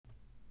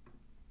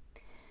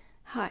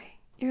Hi,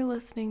 you're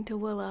listening to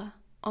Willa,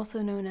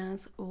 also known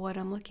as What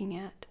I'm Looking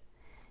At.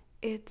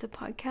 It's a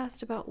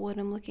podcast about what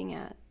I'm looking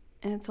at,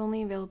 and it's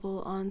only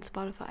available on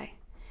Spotify.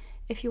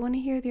 If you want to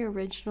hear the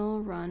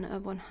original run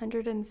of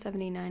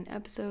 179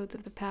 episodes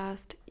of the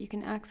past, you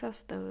can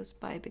access those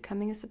by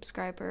becoming a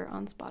subscriber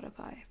on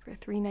Spotify for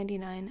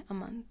 $3.99 a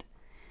month.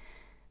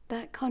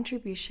 That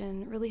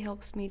contribution really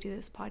helps me do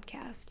this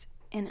podcast,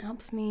 and it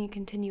helps me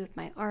continue with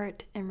my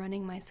art and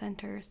running my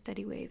center,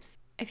 Steady Waves.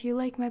 If you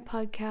like my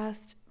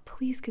podcast,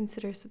 please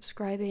consider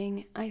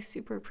subscribing. I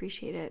super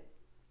appreciate it.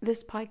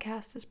 This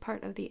podcast is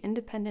part of the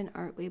independent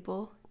art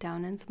label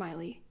Down and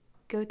Smiley.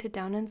 Go to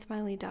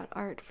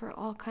downandsmiley.art for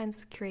all kinds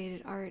of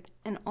curated art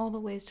and all the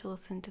ways to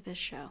listen to this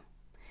show.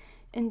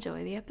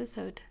 Enjoy the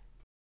episode.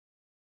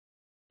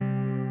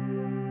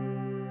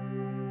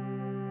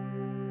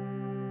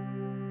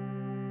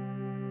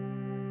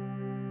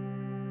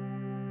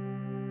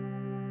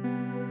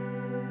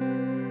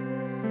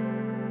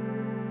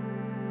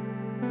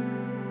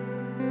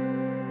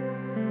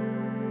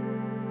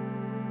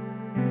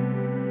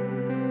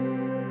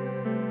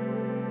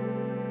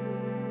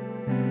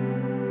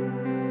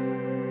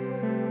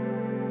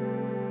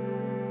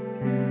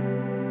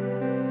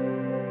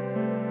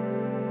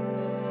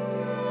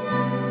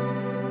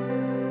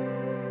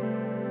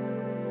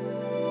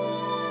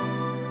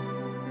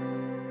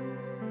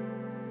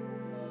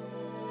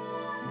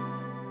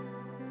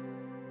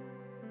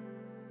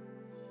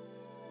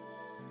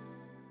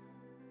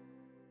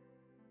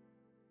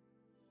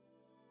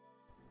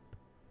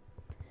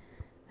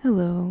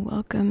 Hello,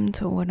 welcome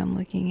to What I'm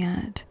Looking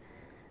At,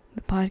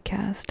 the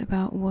podcast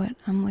about what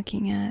I'm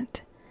looking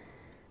at.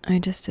 I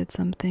just did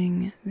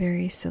something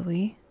very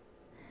silly.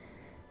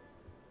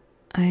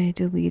 I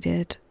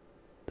deleted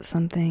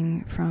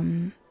something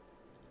from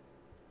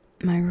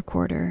my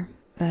recorder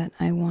that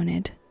I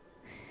wanted,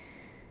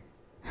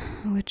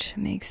 which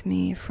makes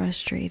me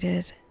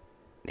frustrated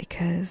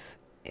because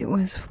it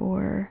was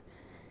for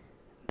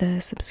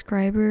the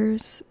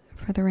subscribers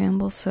for the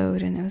Ramble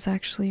Sode, and it was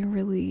actually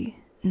really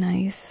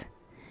nice.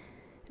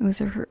 It was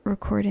a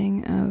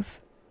recording of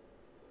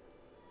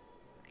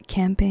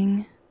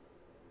camping,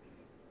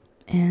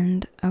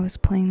 and I was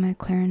playing my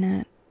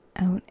clarinet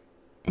out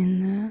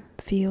in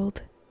the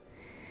field,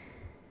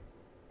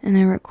 and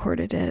I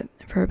recorded it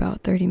for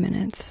about 30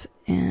 minutes,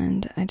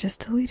 and I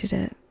just deleted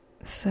it.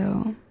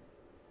 So,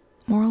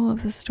 moral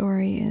of the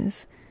story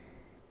is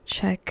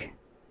check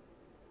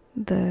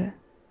the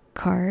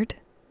card,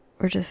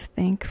 or just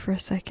think for a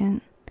second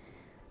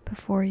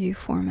before you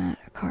format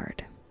a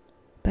card.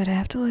 But I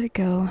have to let it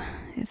go.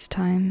 It's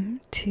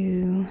time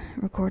to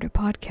record a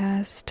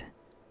podcast.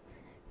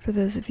 For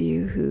those of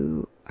you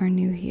who are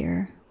new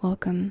here,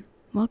 welcome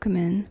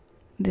in.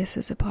 This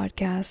is a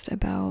podcast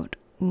about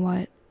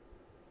what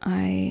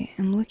I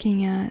am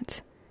looking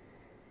at,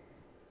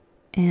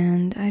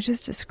 and I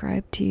just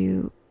described to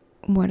you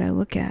what I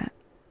look at.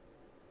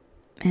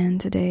 And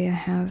today I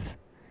have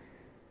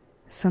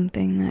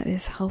something that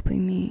is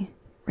helping me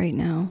right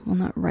now. Well,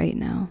 not right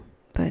now,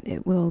 but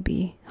it will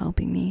be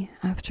helping me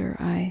after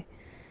I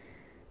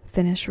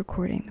finish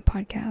recording the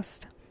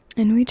podcast.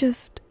 And we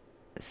just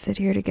sit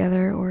here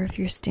together, or if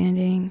you're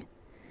standing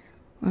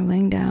or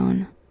laying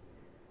down,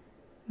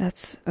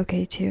 that's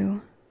okay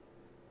too.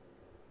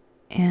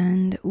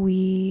 And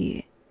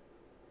we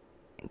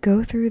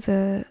go through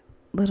the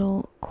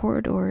little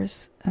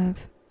corridors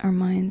of our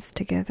minds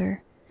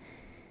together,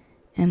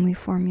 and we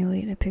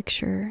formulate a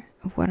picture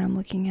of what I'm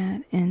looking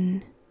at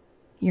in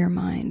your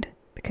mind,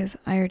 because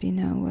I already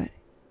know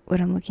what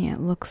I'm looking at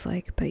looks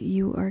like, but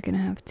you are going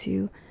to have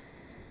to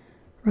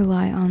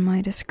rely on my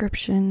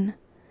description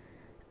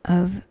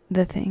of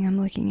the thing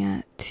I'm looking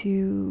at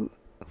to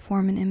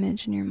form an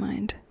image in your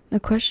mind.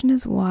 The question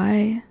is,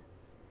 why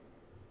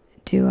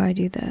do I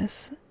do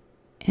this?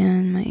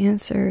 And my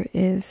answer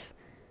is,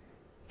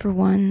 for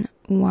one,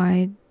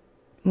 why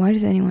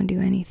does anyone do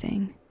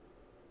anything?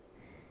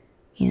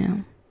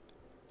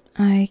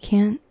 I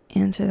can't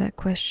answer that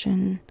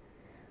question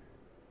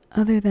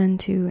other than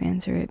to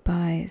answer it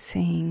by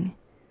saying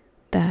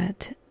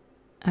that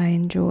I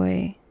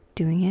enjoy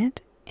doing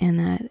it, and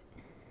that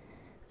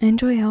I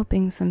enjoy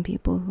helping some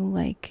people who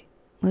like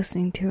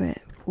listening to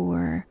it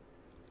for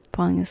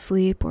falling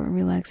asleep or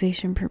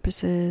relaxation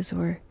purposes,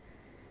 or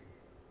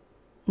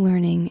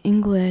learning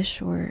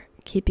English, or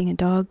keeping a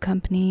dog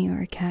company,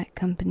 or a cat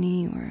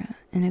company, or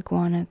an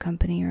iguana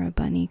company, or a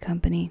bunny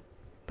company.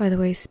 By the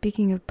way,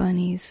 speaking of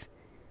bunnies,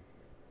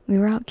 we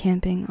were out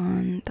camping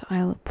on the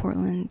Isle of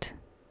Portland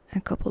a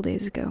couple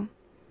days ago.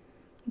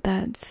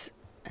 That's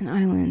an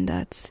island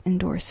that's in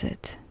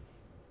Dorset,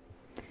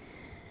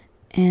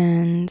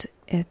 and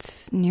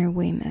it's near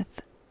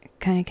Weymouth,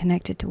 kind of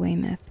connected to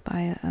Weymouth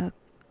by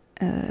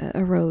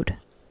a road.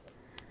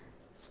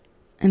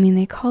 I mean,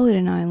 they call it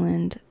an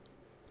island,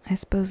 I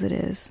suppose it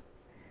is,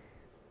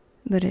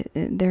 but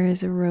there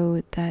is a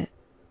road that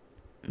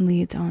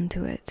leads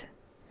onto it.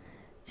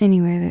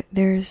 Anyway,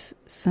 there's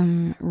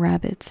some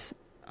rabbits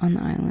on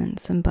the island,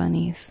 some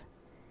bunnies.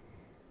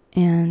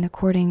 And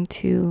according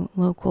to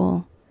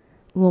local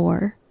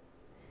lore,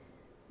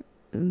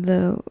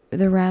 the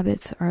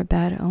rabbits are a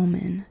bad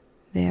omen.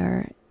 They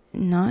are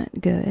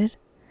not good,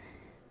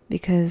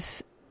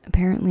 because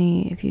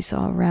apparently if you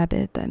saw a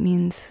rabbit, that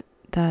means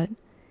that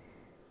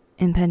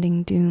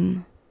impending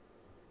doom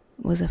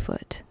was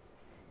afoot.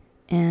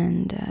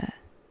 And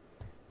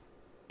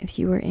if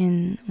you were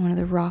in one of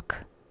the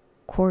rock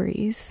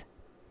quarries,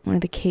 one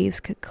of the caves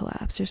could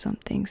collapse or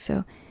something.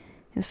 So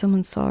if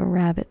someone saw a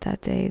rabbit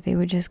that day, they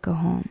would just go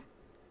home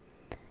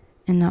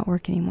and not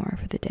work anymore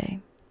for the day.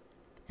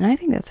 And I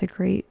think that's a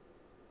great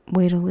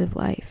way to live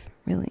life,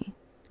 really.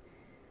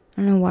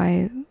 I don't know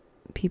why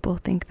people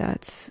think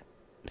that's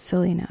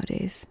silly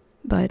nowadays.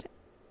 But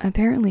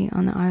apparently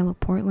on the Isle of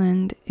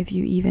Portland, if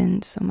you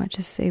even so much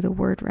as say the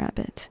word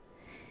rabbit,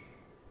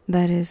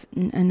 that is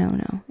a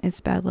no-no. It's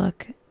bad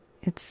luck.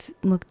 It's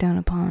looked down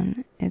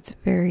upon. It's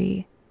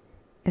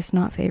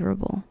not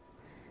favorable.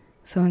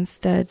 So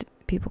instead,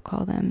 people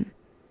call them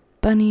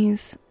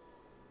bunnies,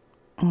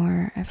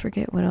 or I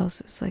forget what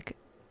else. It's like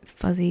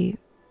fuzzy,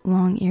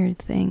 long-eared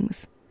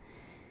things.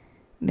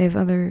 They have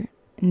other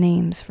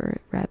names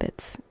for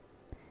rabbits,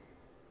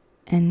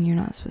 and you're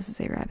not supposed to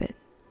say rabbit.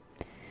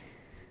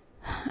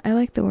 I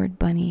like the word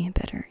bunny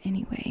better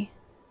anyway,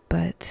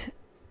 but,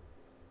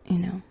 you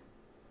know,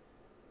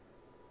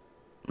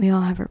 we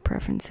all have our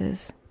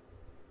preferences.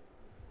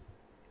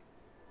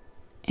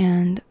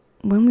 And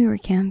when we were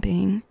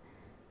camping,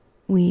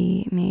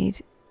 we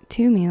made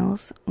 2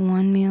 meals.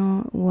 One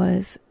meal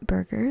was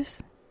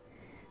burgers,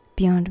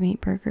 Beyond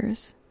Meat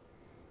burgers.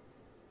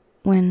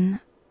 When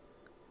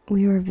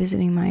we were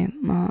visiting my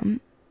mom,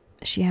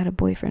 she had a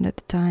boyfriend at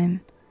the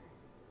time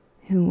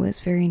who was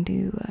very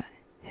into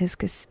his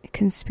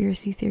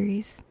conspiracy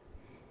theories.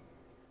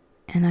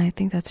 And I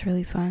think that's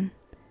really fun.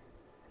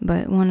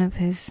 But one of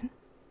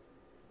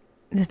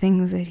the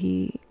things that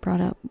he brought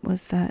up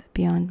was that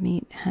Beyond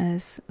Meat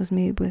was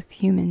made with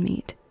human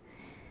meat.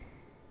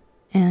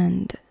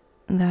 And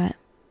that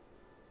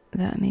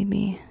made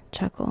me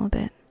chuckle a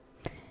bit.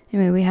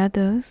 Anyway, we had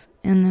those,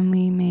 and then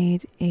we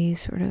made a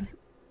sort of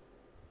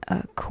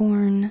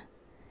coconut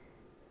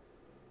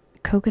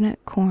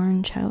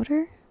corn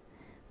chowder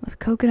with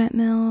coconut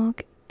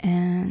milk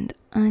and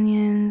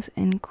onions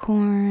and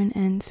corn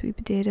and sweet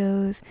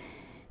potatoes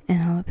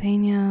and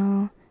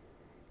jalapeno,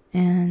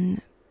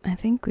 and I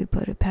think we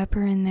put a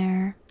pepper in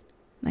there,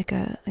 like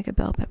a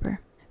bell pepper.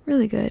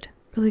 Really good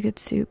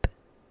soup.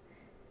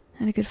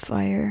 Had a good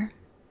fire.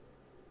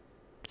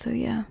 So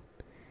yeah,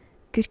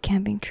 good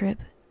camping trip.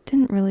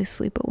 Didn't really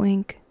sleep a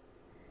wink.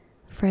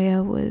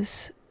 Freya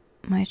was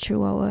my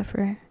chihuahua,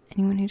 for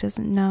anyone who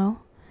doesn't know,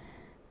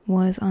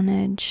 was on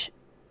edge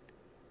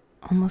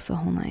almost the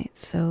whole night,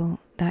 so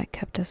that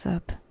kept us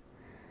up.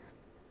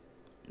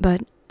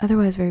 But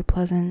otherwise very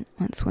pleasant.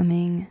 Went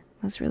swimming.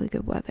 Was really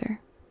good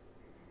weather.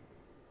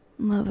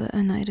 Love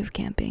a night of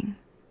camping,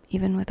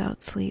 even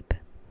without sleep.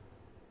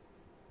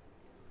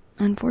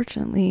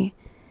 Unfortunately,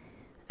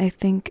 I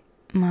think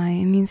my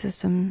immune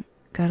system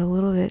got a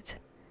little bit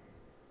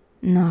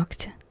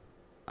knocked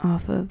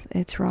off of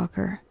its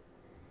rocker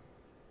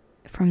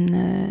from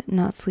the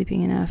not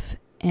sleeping enough,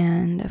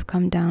 and I've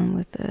come down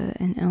with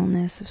an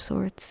illness of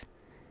sorts,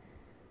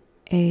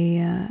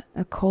 a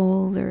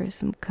cold or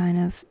some kind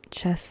of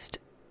chest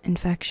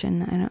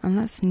infection. I'm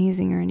not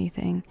sneezing or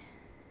anything.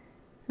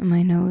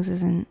 My nose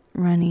isn't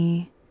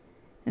runny.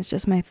 It's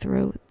just my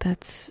throat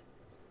that's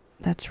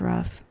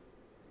rough.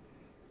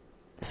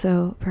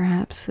 So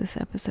perhaps this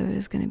episode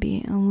is going to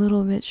be a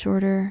little bit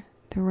shorter.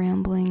 The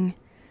rambling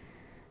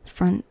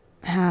front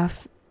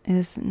half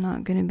is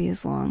not going to be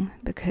as long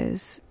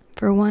because,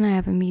 for one, I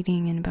have a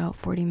meeting in about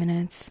 40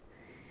 minutes.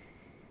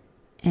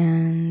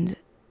 And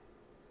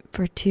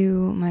for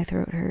two, my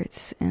throat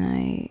hurts and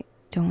I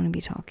don't want to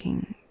be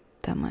talking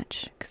that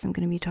much because I'm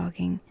going to be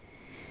talking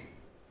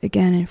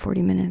again in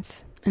 40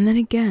 minutes. And then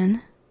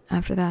again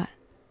after that.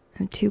 I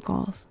have 2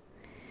 calls.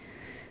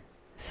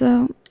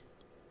 So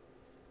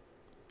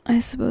I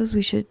suppose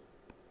we should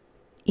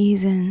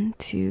ease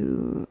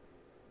into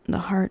the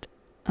heart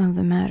of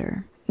the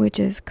matter, which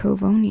is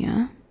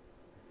Covonia.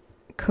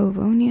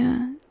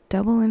 Covonia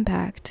double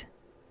impact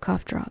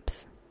cough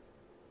drops.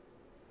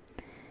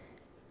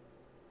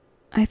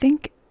 I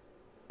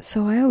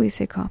always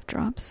say cough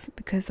drops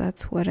because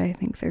that's what I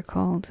think they're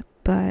called,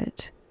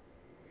 but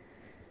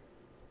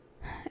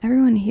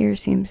everyone here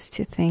seems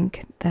to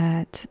think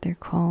that they're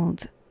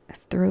called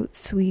throat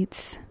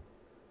sweets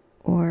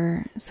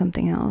or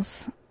something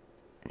else.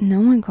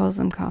 No one calls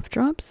them cough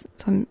drops,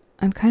 so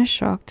I'm kind of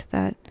shocked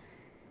that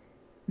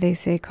they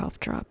say cough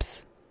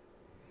drops.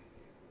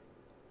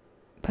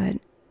 But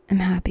I'm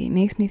happy. It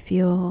makes me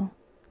feel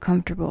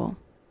comfortable,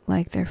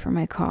 like they're for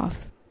my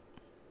cough.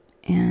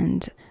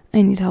 And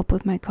I need help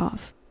with my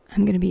cough.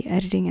 I'm going to be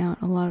editing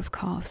out a lot of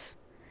coughs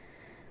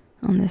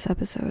on this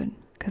episode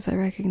because I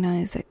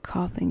recognize that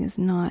coughing is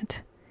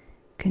not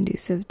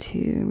conducive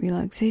to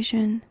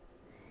relaxation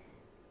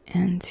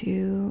and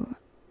to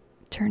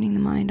turning the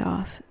mind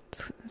off.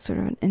 It's sort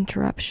of an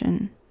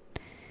interruption,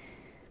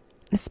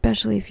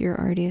 especially if you're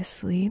already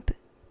asleep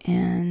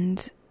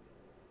and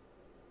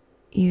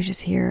you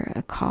just hear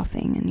a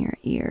coughing in your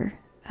ear.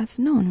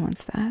 No one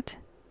wants that.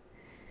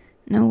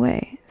 No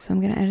way. So I'm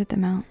going to edit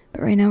them out.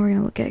 But right now we're going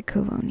to look at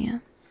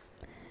Covonia.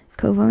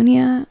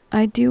 Covonia,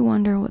 I do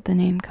wonder what the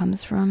name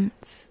comes from.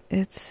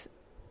 It's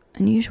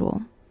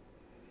unusual.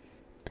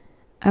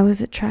 I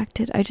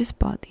just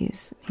bought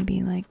these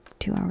maybe like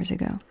 2 hours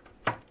ago.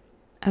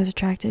 I was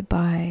attracted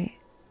by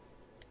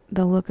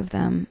the look of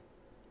them.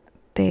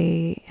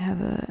 They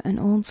have an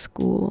old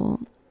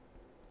school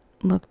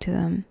look to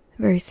them.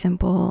 Very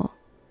simple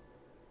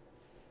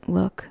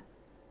look.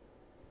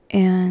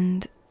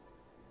 And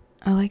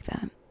I like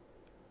that.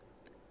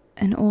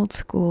 An old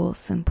school,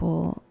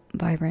 simple,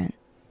 vibrant,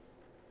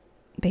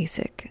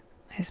 basic,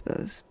 I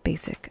suppose.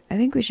 Basic. I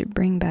think we should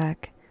bring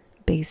back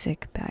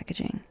basic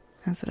packaging.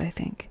 That's what I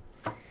think.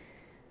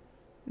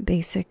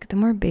 Basic. The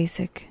more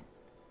basic,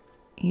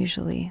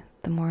 usually,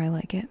 the more I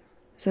like it.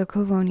 So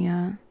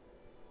Covonia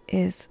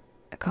is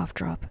a cough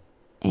drop.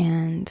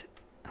 And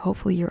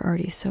hopefully you're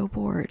already so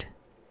bored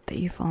that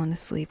you've fallen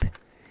asleep.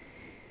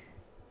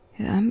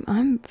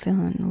 I'm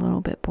feeling a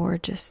little bit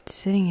bored just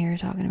sitting here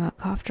talking about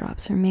cough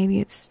drops. Or maybe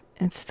it's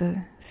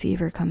the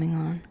fever coming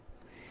on.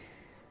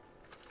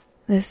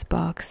 This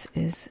box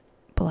is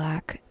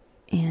black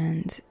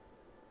and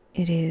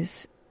it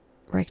is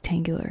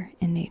rectangular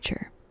in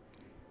nature.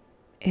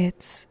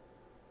 Its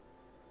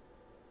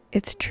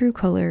true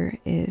color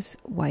is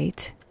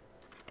white.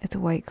 It's a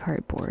white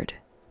card,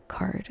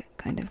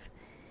 kind of,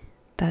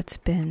 that's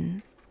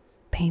been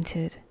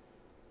painted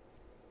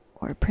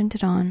or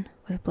printed on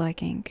with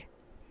black ink.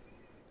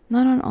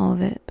 Not on all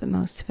of it, but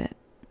most of it.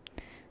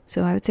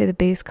 So I would say the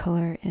base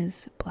color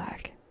is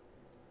black.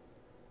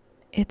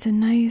 It's a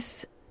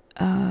nice,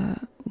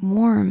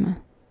 warm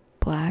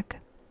black,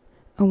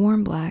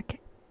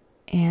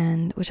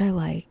 and which I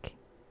like.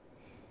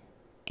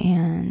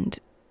 And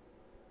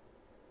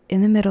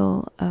in the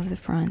middle of the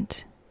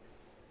front,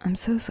 I'm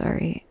so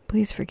sorry.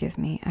 Please forgive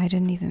me. I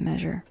didn't even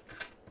measure.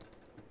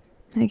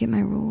 I'm gonna get my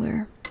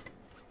ruler.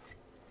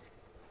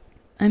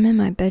 I'm in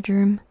my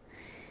bedroom,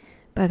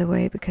 by the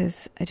way,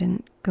 because I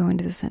didn't go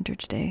into the center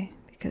today,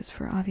 because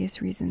for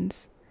obvious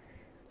reasons.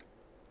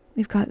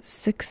 We've got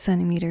 6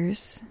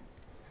 centimeters,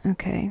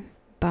 okay,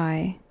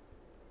 by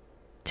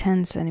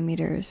 10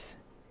 centimeters,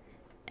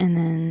 and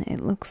then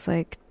it looks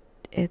like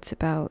it's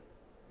about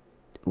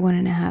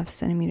 1.5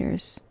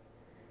 centimeters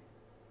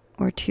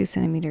or 2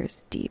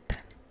 centimeters deep.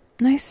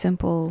 Nice,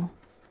 simple,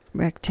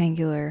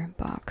 rectangular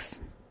box.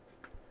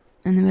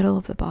 In the middle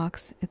of the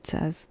box, it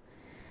says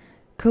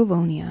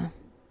Covonia.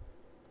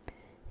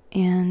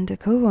 And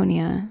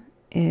Covonia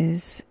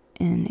is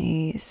in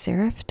a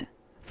serifed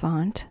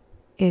font.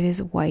 It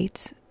is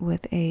white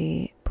with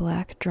a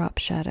black drop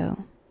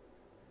shadow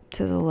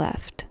to the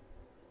left.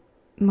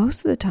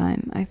 Most of the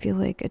time, I feel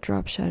like a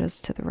drop shadow's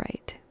to the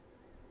right.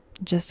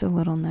 Just a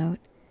little note.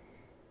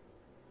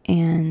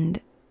 And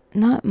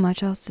not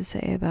much else to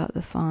say about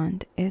the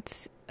font.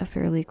 It's a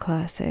fairly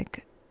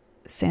classic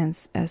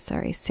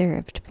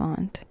serifed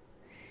font.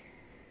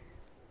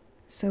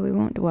 So we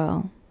won't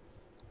dwell.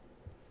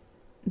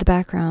 The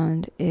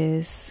background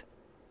is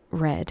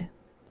red.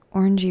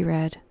 Orangey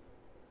red.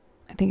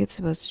 I think it's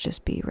supposed to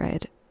just be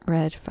red.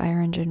 Red, fire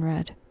engine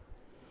red.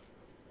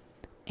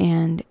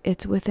 And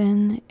it's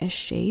within a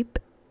shape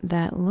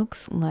that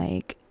looks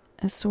like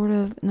a sort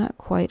of, not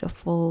quite a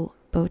full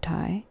bow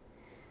tie,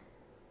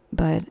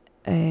 but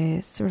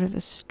a sort of a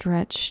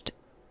stretched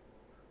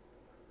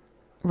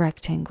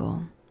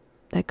rectangle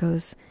that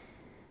goes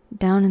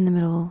down in the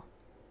middle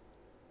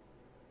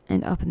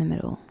and up in the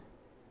middle.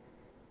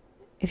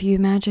 If you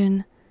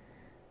imagine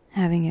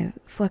having a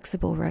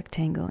flexible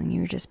rectangle and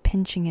you're just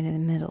pinching it in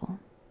the middle,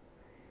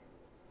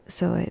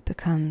 so it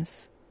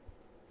becomes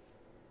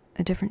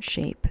a different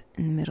shape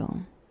in the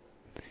middle.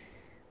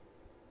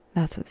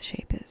 That's what the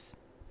shape is,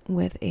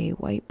 with a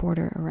white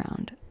border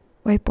around.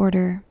 White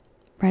border,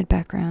 red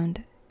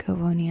background,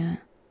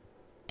 Covonia,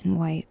 and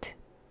white,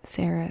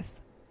 serif,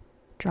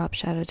 drop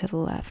shadow to the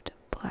left,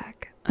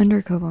 black.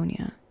 Under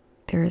Covonia,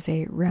 there is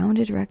a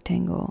rounded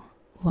rectangle,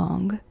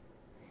 long,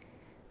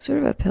 sort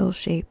of a pill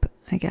shape,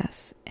 I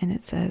guess, and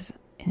it says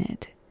in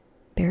it,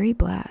 Berry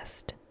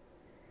Blast,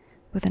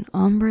 with an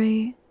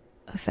ombre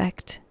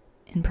effect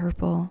in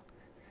purple,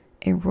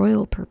 a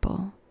royal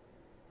purple,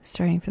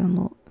 starting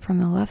from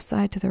the left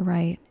side to the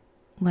right,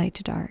 light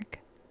to dark.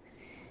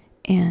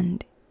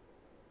 And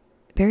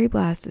Berry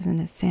Blast is in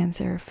a sans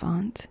serif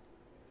font,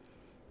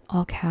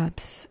 all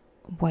caps,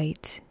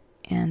 white,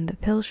 and the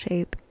pill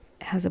shape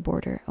has a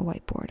border, a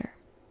white border.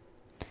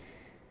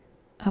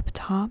 Up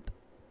top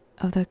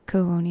of the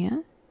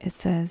Covonia, it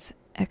says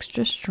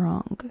extra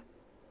strong.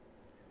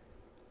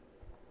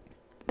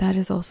 That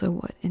is also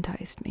what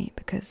enticed me,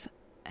 because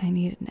I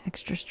needed an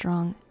extra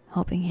strong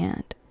helping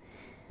hand.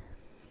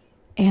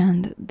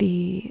 And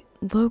the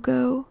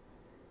logo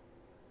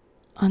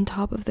on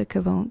top of the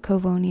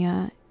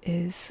Covonia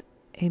is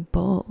a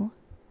bull.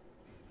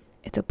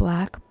 It's a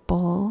black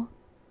bull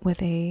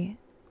with a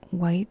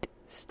white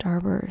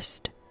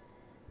starburst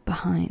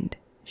behind,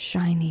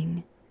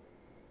 shining.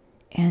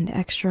 And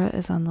extra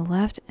is on the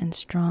left and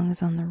strong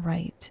is on the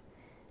right.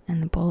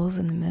 And the bowl is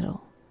in the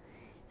middle.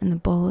 And the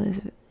bowl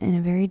is in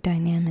a very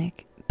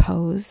dynamic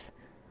pose,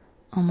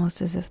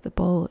 almost as if the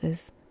bowl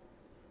is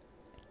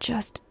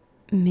just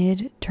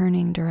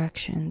mid-turning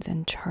directions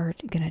and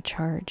gonna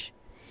charge.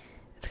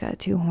 It's got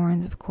 2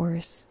 horns, of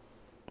course,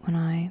 one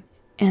eye,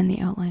 and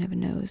the outline of a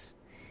nose.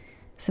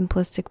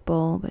 Simplistic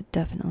bowl, but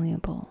definitely a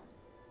bowl.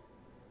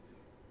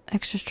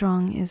 Extra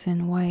strong is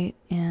in white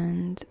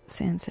and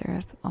sans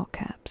serif, all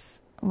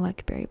caps,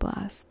 like Berry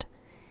Blast.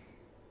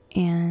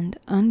 And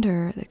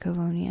under the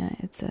Covonia,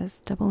 it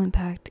says double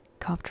impact,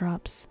 cough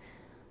drops,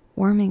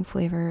 warming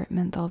flavor,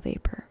 menthol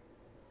vapor.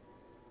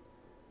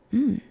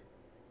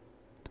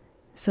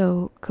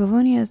 So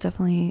Covonia is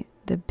definitely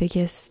the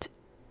biggest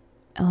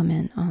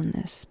element on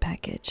this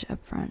package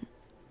up front.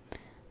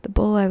 The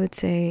bowl, I would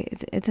say,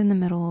 it's in the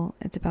middle.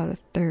 It's about a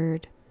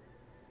third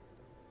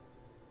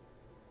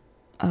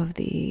of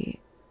the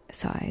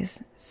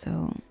size.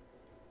 So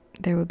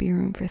there would be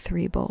room for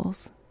 3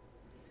 bowls.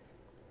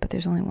 But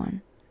there's only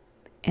one.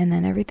 And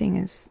then everything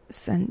is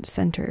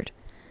centered.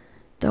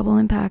 Double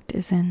impact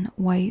is in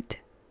white.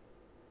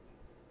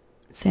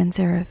 Sans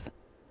serif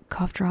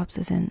cough drops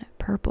is in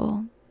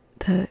purple.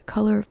 The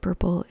color of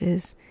purple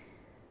is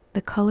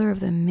the color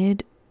of the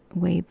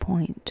midway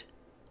point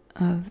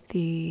of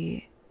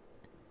the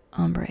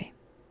ombre.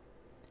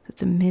 So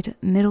it's a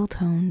middle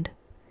toned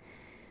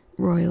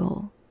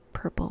royal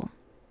purple.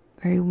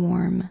 Very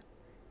warm.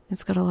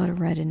 It's got a lot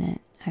of red in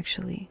it,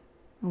 actually.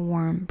 A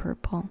warm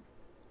purple.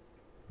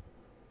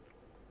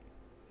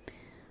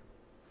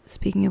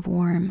 Speaking of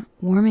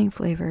warming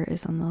flavor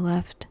is on the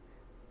left,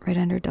 right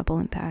under double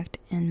impact,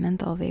 and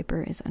menthol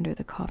vapor is under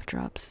the cough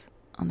drops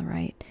on the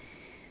right.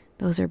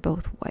 Those are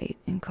both white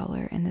in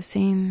color and the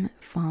same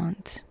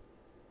font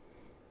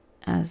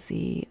as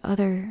the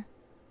other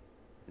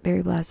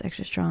Berry Blast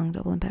Extra Strong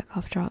double impact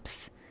cough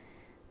drops,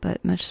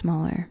 but much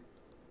smaller.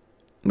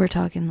 We're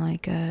talking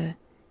like a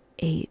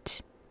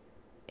 8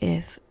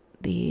 if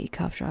the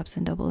cough drops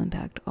and double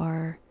impact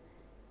are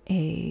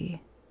a,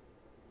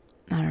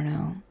 I don't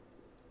know,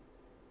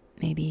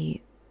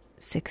 maybe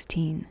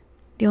 16.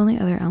 The only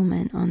other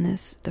element on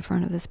the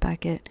front of this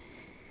packet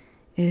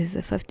is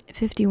the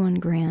 51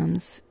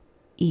 grams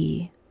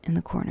E in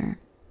the corner,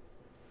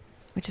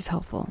 which is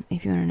helpful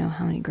if you want to know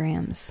how many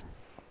grams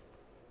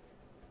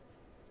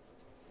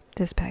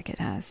this packet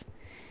has.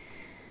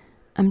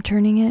 I'm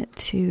turning it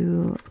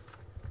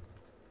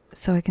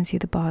so I can see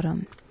the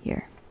bottom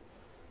here.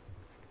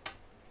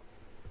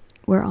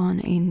 We're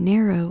on a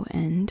narrow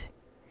end,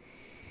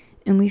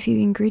 and we see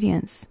the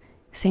ingredients.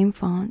 Same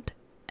font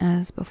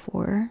as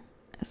before,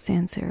 as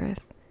sans serif.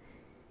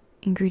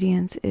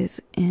 Ingredients is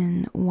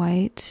in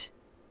white.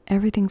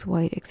 Everything's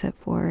white except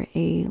for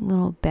a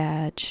little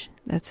badge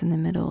that's in the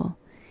middle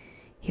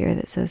here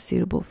that says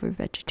suitable for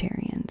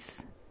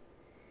vegetarians.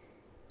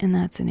 And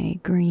that's in a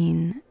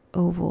green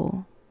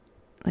oval,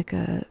 like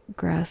a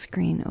grass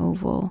green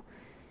oval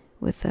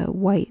with a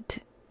white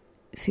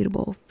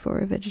suitable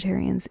for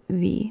vegetarians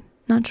V.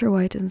 Not sure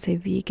why it doesn't say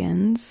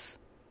vegans.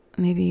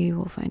 Maybe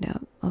we'll find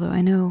out. Although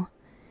I know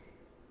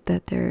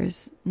that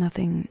there's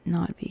nothing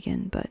not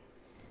vegan, but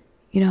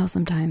you know how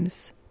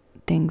sometimes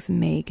things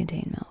may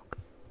contain milk,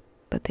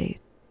 but they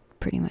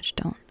pretty much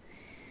don't.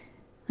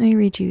 Let me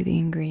read you the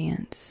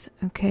ingredients,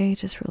 okay?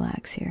 Just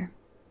relax here.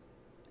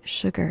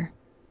 Sugar,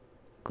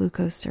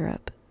 glucose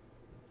syrup,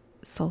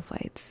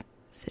 sulfites,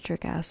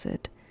 citric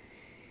acid,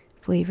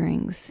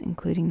 flavorings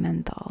including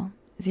menthol,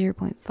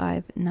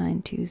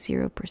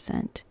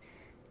 0.5920%.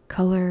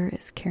 Color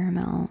is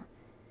caramel,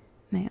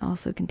 may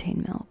also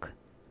contain milk.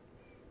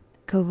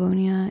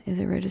 Covonia is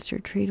a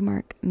registered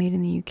trademark made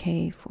in the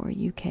UK for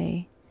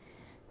UK.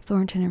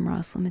 Thornton and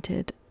Ross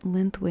Limited,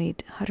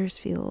 Linthwaite,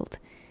 Huddersfield,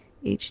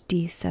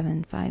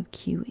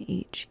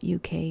 HD75QH,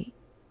 UK,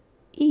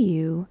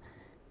 EU,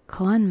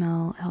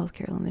 Clonmel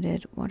Healthcare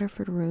Limited,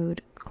 Waterford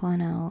Road,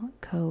 Clonel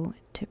Co.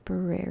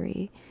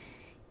 Tipperary,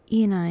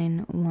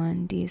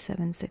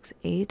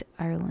 E91D768,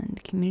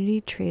 Ireland, Community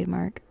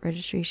Trademark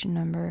Registration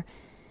Number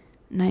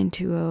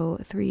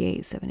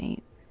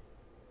 9203878.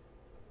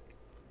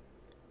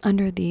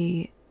 Under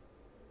the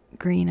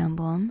green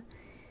emblem,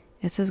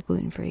 it says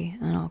gluten-free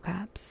in all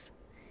caps.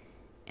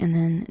 And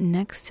then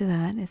next to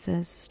that, it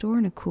says store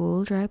in a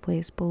cool, dry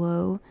place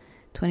below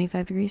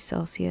 25 degrees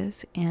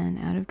Celsius and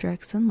out of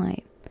direct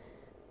sunlight.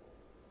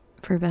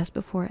 For best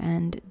before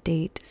end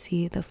date,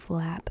 see the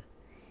flap.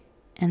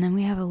 And then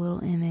we have a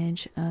little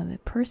image of a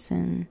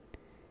person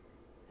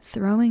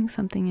throwing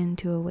something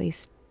into a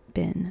waste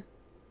bin.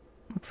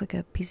 Looks like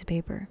a piece of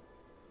paper.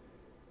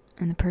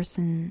 And the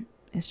person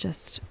is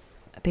just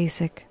a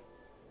basic,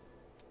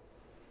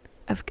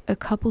 a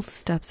couple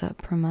steps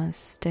up from a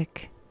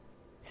stick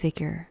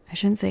figure. I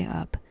shouldn't say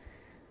up.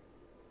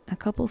 A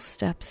couple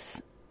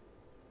steps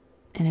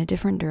in a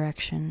different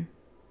direction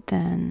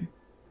than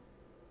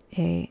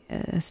a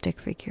stick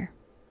figure.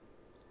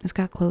 It's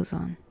got clothes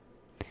on,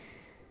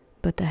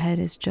 but the head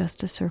is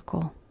just a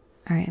circle.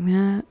 Alright, I'm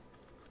gonna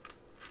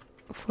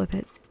flip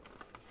it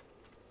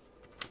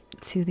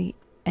to the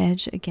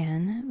edge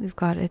again, we've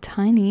got a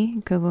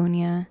tiny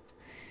Covonia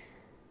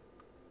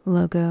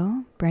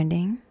logo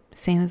branding,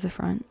 same as the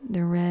front,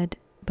 the red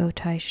bow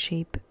tie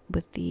shape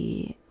with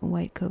the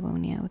white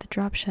Covonia with a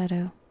drop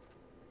shadow.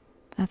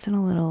 That's in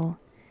a little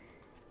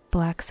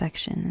black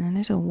section. And then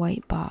there's a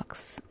white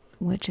box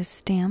which is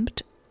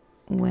stamped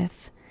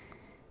with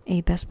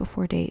a best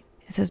before date.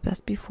 It says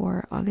best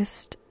before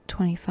August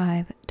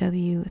 25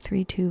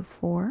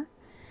 W324.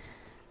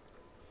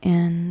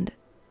 And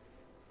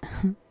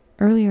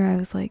earlier I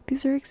was like,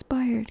 these are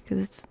expired because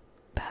it's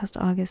past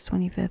August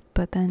 25th,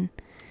 but then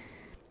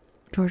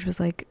George was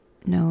like,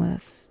 no,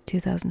 that's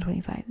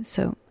 2025.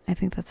 So I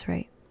think that's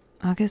right.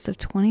 August of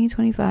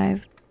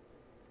 2025.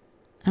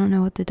 I don't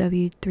know what the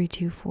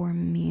W324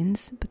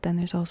 means, but then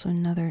there's also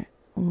another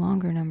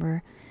longer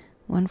number,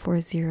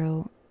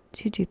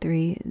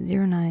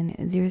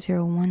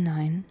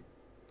 140-223-090019.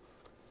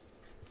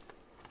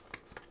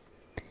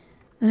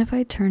 And if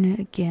I turn it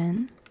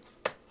again,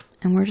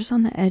 and we're just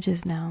on the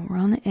edges now, we're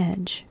on the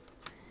edge.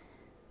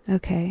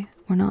 Okay,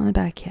 we're not on the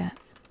back yet.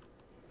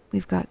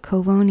 We've got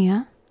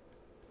Covonia,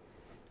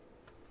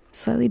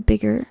 slightly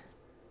bigger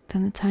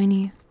than the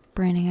tiny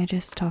branding I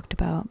just talked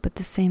about, but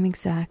the same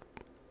exact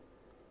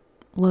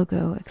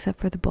logo except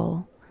for the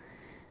bowl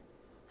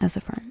as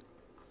the front.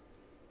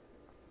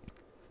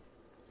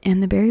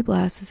 And the Berry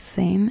Blast is the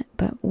same,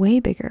 but way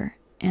bigger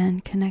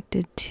and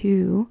connected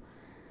to,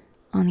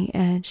 on the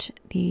edge,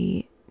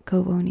 the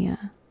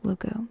Covonia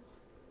logo.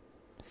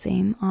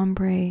 Same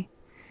ombre,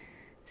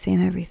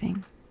 same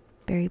everything.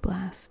 Berry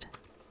Blast.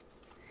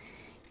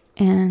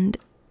 And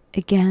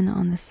again,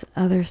 on this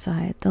other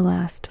side, the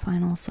last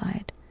final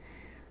side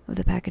of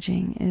the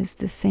packaging, is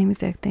the same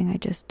exact thing I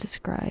just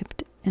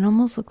described. It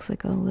almost looks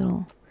like a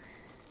little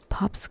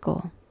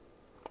popsicle.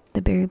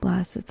 The Berry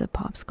Blast is the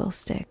popsicle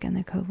stick and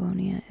the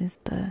Covonia is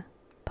the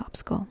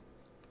popsicle.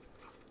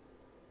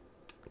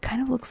 It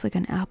kind of looks like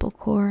an apple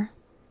core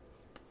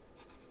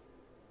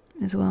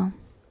as well.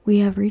 We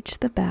have reached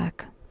the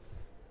back,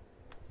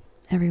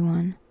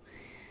 everyone.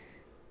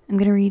 I'm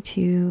going to read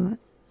to you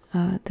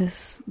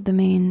the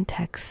main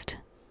text,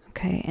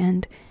 okay?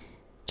 And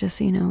just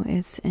so you know,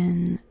 it's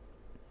in,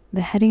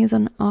 the heading is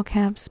on all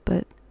caps,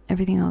 but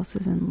everything else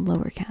is in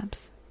lower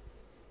caps.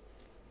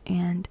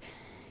 And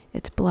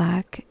it's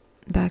black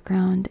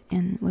background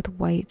and with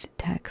white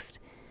text.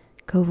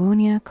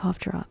 Covonia cough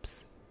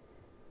drops.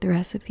 The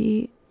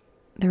recipe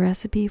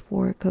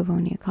for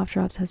Covonia cough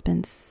drops has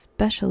been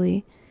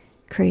specially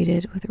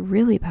created with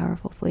really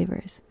powerful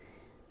flavors.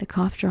 The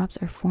cough drops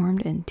are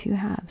formed in two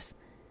halves.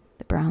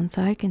 The brown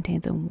side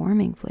contains a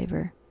warming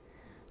flavor,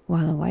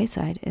 while the white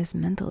side is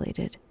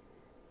mentholated.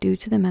 Due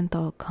to the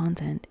menthol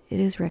content, it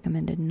is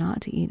recommended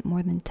not to eat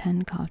more than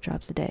 10 cough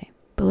drops a day.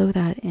 Below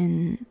that,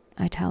 in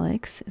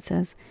italics, it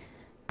says,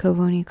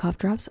 Covonia cough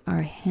drops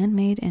are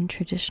handmade the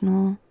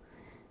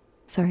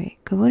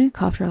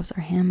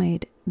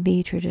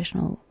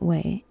traditional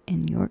way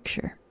in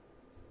Yorkshire.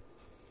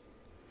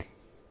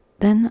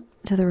 Then,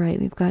 to the right,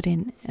 we've got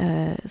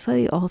a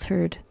slightly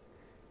altered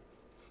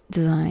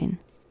design.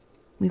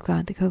 We've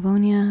got the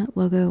Covonia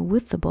logo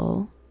with the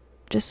bowl,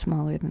 just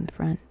smaller than the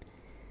front.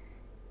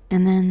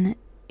 And then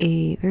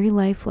a very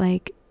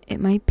lifelike, it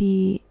might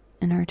be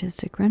an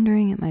artistic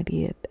rendering, it might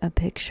be a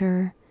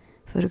picture,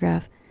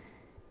 photograph.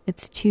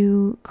 It's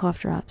two cough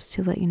drops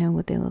to let you know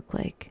what they look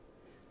like.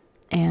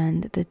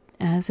 And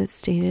as it's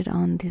stated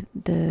on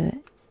the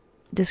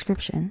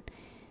description,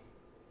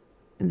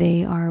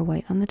 they are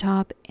white on the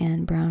top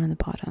and brown on the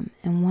bottom.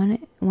 And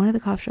one of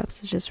the cough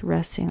drops is just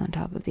resting on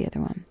top of the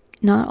other one.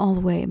 Not all the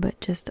way, but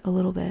just a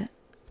little bit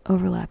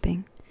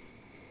overlapping.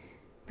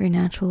 Very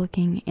natural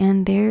looking.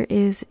 And there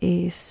is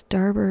a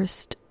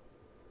starburst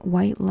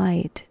white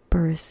light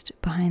burst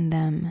behind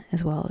them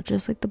as well,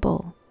 just like the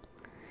bowl.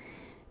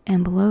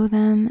 And below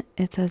them,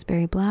 it says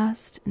Berry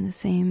Blast in the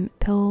same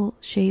pill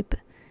shape,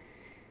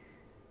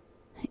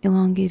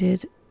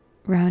 elongated,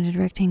 rounded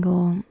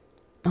rectangle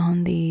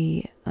on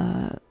the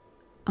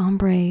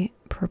ombre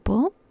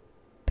purple,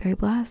 Berry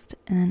Blast,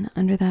 and then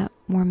under that,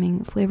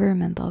 warming flavor,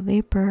 menthol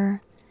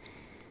vapor.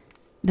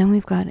 Then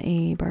we've got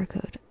a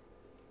barcode.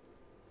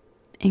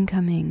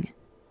 Incoming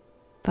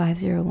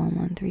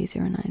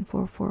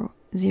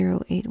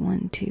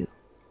 50113094400812.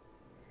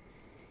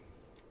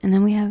 And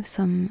then we have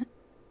some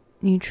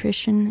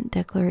nutrition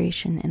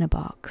declaration in a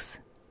box.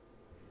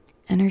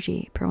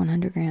 Energy per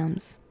 100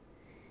 grams,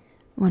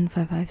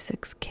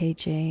 1556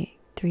 kJ,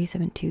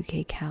 372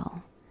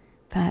 kcal.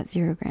 Fat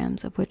 0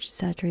 grams, of which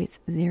saturates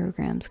 0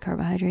 grams,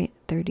 carbohydrate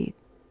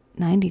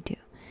 92,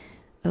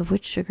 of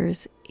which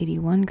sugars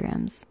 81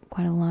 grams,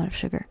 quite a lot of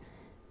sugar,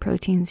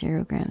 protein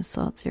 0 grams,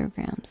 salt 0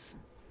 grams.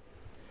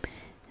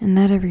 And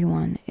that,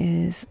 everyone,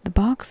 is the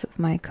box of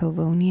my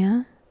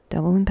Covonia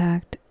Double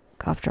Impact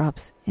cough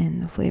drops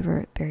in the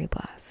flavor Berry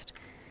Blast.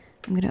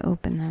 I'm going to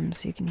open them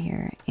so you can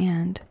hear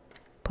and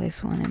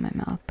place one in my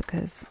mouth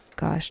because,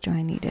 gosh, do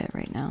I need it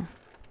right now.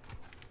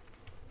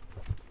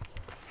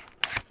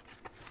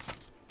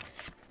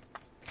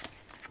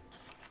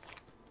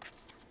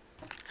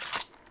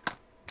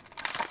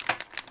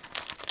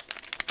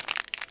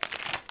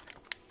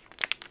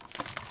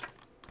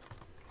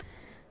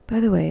 By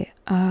the way,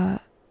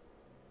 I'm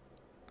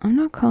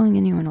not calling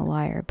anyone a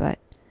liar, but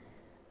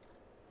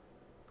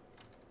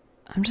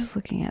I'm just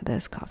looking at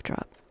this cough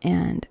drop,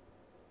 and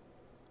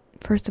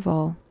first of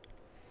all,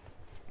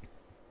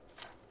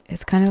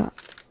 it's kind of,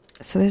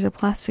 so there's a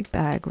plastic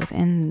bag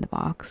within the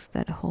box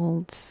that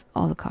holds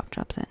all the cough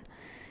drops in.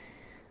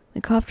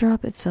 The cough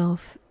drop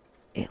itself,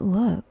 it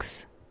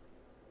looks,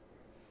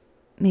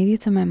 maybe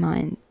it's in my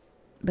mind,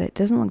 but it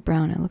doesn't look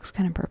brown, it looks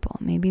kind of purple.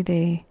 Maybe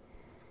they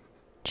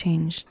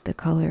changed the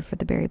color for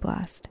the Berry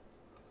Blast.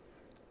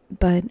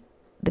 But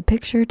the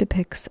picture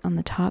depicts on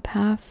the top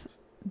half,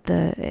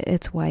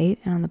 it's white,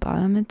 and on the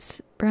bottom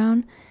it's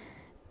brown.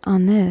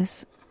 On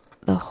this,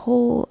 the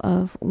whole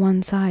of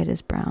one side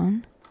is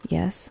brown,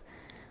 yes,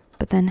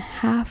 but then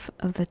half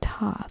of the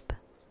top,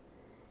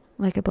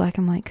 like a black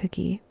and white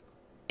cookie,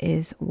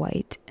 is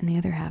white and the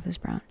other half is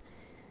brown.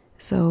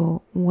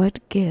 So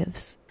what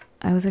gives?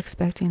 I was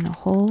expecting the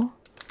whole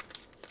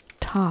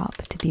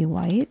top to be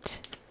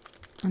white.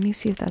 Let me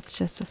see if that's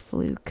just a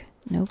fluke.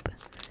 Nope,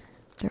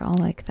 they're all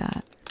like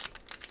that.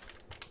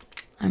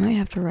 I might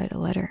have to write a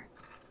letter.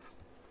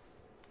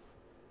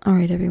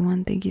 Alright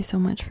everyone, thank you so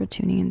much for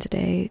tuning in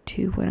today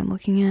to What I'm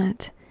Looking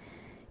At.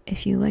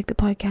 If you like the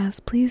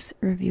podcast, please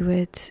review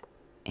it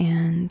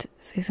and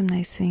say some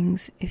nice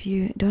things. If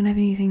you don't have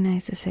anything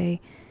nice to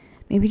say,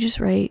 maybe just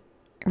write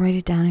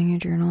it down in your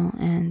journal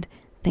and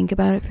think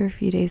about it for a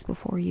few days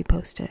before you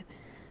post it.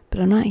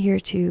 But I'm not here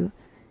to,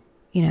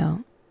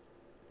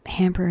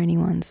 hamper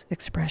anyone's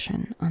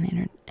expression on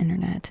the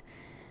internet.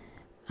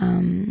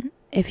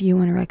 If you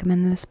want to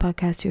recommend this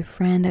podcast to a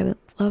friend, I would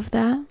love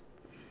that.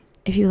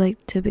 If you'd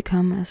like to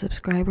become a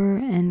subscriber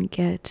and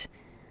get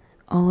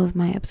all of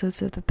my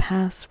episodes of the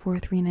past for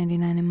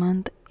 $3.99 a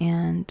month,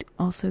 and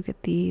also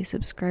get the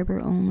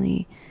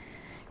subscriber-only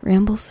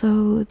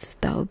Ramblesodes,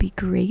 that would be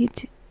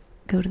great.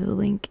 Go to the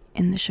link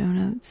in the show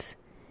notes,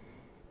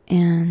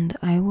 and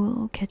I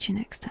will catch you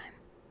next time.